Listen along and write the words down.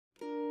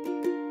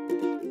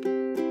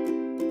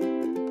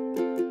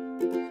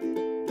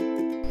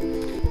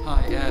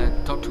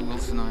Dr.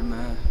 Wilson.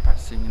 I'm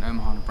practicing in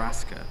Omaha,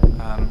 Nebraska.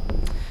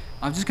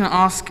 I'm just going to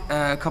ask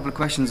a couple of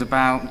questions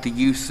about the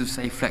use of,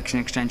 say,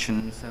 flexion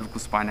extension cervical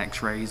spine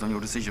X-rays on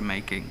your decision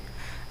making.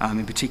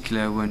 In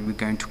particular, when we're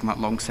going to talk about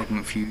long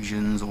segment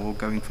fusions or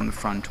going from the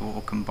front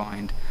or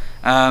combined.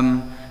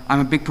 I'm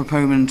a big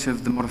proponent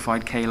of the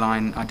modified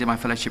K-line. I did my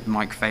fellowship with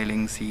Mike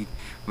Failings. He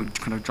would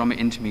kind of drum it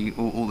into me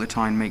all the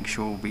time, make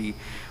sure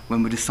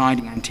when we're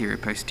deciding anterior,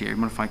 posterior,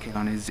 modified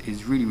K-line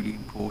is really, really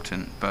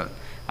important. But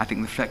I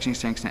think the flexion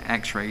extension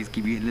X-rays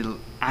give you a little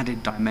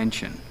added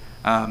dimension.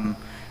 And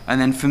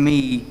then for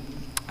me,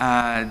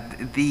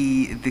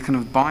 the kind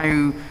of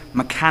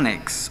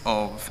biomechanics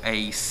of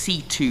a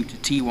C2 to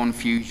T1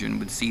 fusion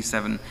with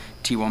C7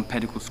 T1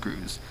 pedicle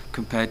screws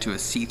compared to a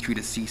C3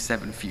 to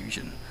C7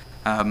 fusion.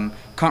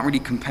 Can't really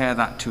compare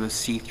that to a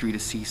C3 to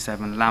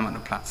C7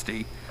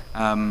 laminoplasty.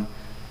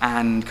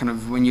 And kind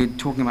of when you're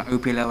talking about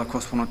OPLL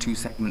across one or two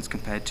segments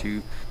compared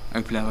to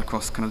OPLL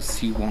across kind of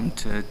C1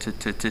 to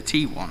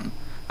T1,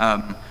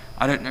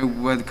 I don't know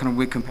whether kind of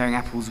we're comparing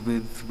apples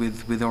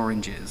with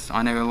oranges.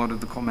 I know a lot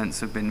of the comments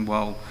have been,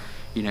 well,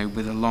 you know,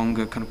 with a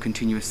longer kind of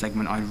continuous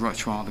segment, I'd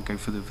much rather go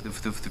for the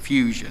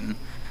fusion.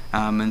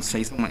 And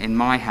say, in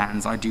my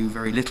hands, I do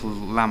very little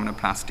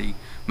laminoplasty,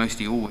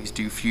 mostly always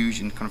do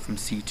fusion kind of from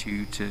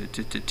C2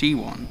 to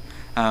T1.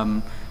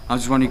 I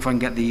was just wondering if I can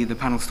get the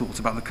panel's thoughts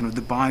about the kind of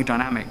the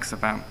biodynamics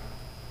about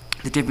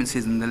the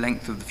differences in the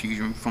length of the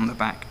fusion from the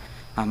back,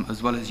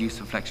 as well as use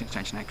of flexion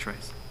extension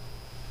X-rays.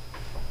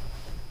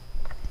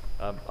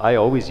 I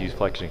always use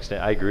flexion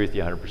extension. I agree with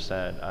you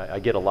 100%. I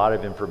get a lot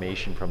of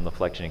information from the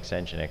flexion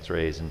extension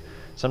X-rays, and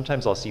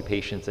sometimes I'll see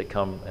patients that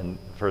come and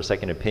for a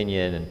second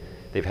opinion, and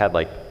they've had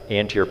like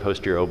anterior,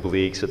 posterior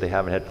obliques, but they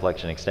haven't had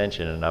flexion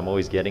extension, and I'm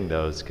always getting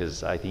those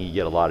because I think you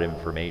get a lot of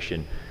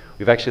information.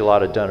 We've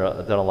actually done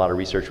a lot of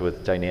research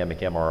with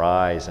dynamic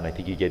MRIs, and I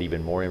think you get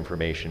even more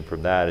information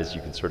from that, as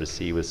you can sort of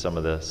see with some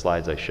of the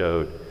slides I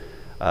showed.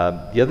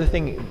 The other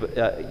thing,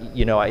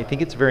 you know, I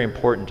think it's very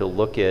important to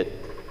look at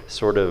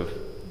sort of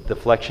the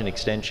flexion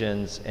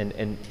extensions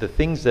and the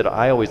things that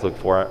I always look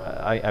for.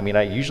 I mean,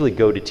 I usually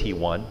go to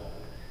T1.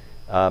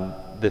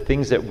 The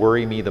things that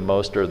worry me the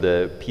most are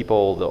the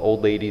people, the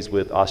old ladies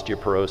with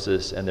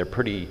osteoporosis, and they're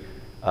pretty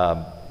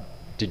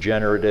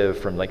degenerative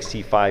from like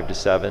C5 to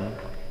 7,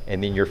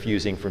 and then you're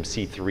fusing from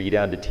C3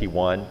 down to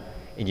T1,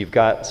 and you've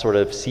got sort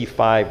of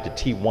C5 to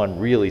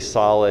T1 really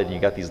solid, and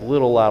you've got these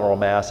little lateral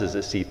masses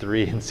at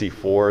C3 and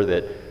C4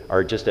 that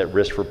are just at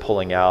risk for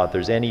pulling out. If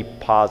there's any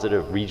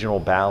positive regional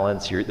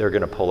balance, they're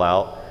going to pull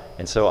out.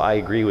 And so I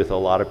agree with a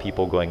lot of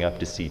people going up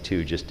to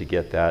C2 just to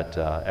get that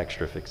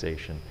extra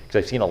fixation.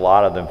 Because I've seen a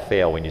lot of them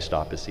fail when you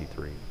stop at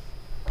C3.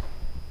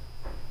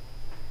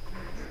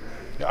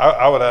 Yeah,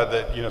 I would add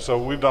that, you know, so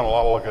we've done a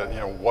lot of look at, you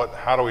know,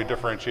 how do we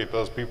differentiate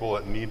those people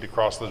that need to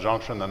cross the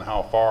junction and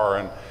how far?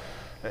 And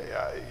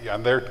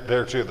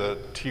there too, the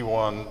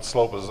T1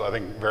 slope is, I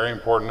think, very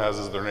important, as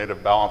is their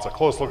native balance. A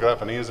close look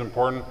at F&E is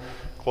important.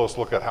 Close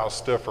look at how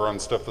stiff or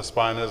unstiff the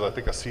spine is. I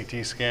think a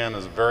CT scan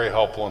is very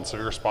helpful in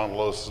severe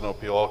spondylosis and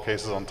OPLL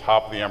cases on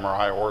top of the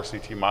MRI, or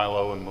CT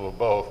myelo in lieu of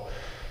both.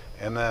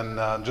 And then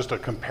just a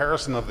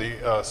comparison of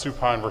the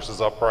supine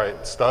versus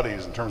upright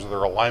studies in terms of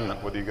their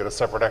alignment, whether you get a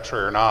separate X-ray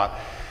or not.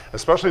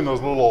 Especially in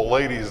those little old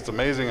ladies, it's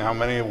amazing how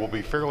many will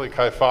be fairly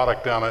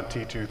kyphotic down at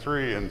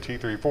T2-3 and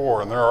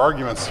T3-4, and there are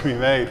arguments to be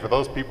made for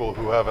those people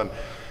who have an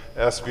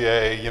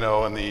SVA, you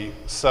know, in the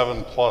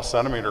 7+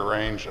 centimeter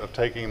range, of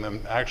taking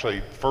them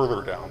actually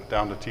further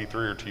down to T3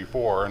 or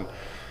T4. And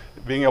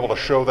being able to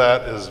show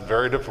that is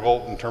very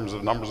difficult in terms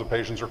of numbers of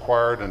patients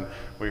required. And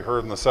we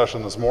heard in the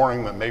session this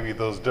morning that maybe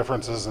those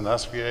differences in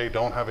SVA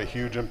don't have a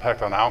huge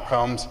impact on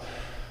outcomes.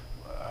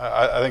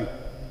 I think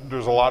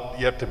there's a lot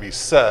yet to be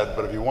said,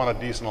 but if you want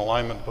a decent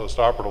alignment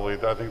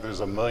post-operatively, I think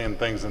there's a million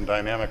things in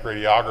dynamic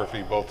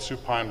radiography, both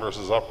supine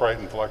versus upright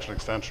and flexion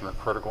extension, are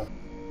critical.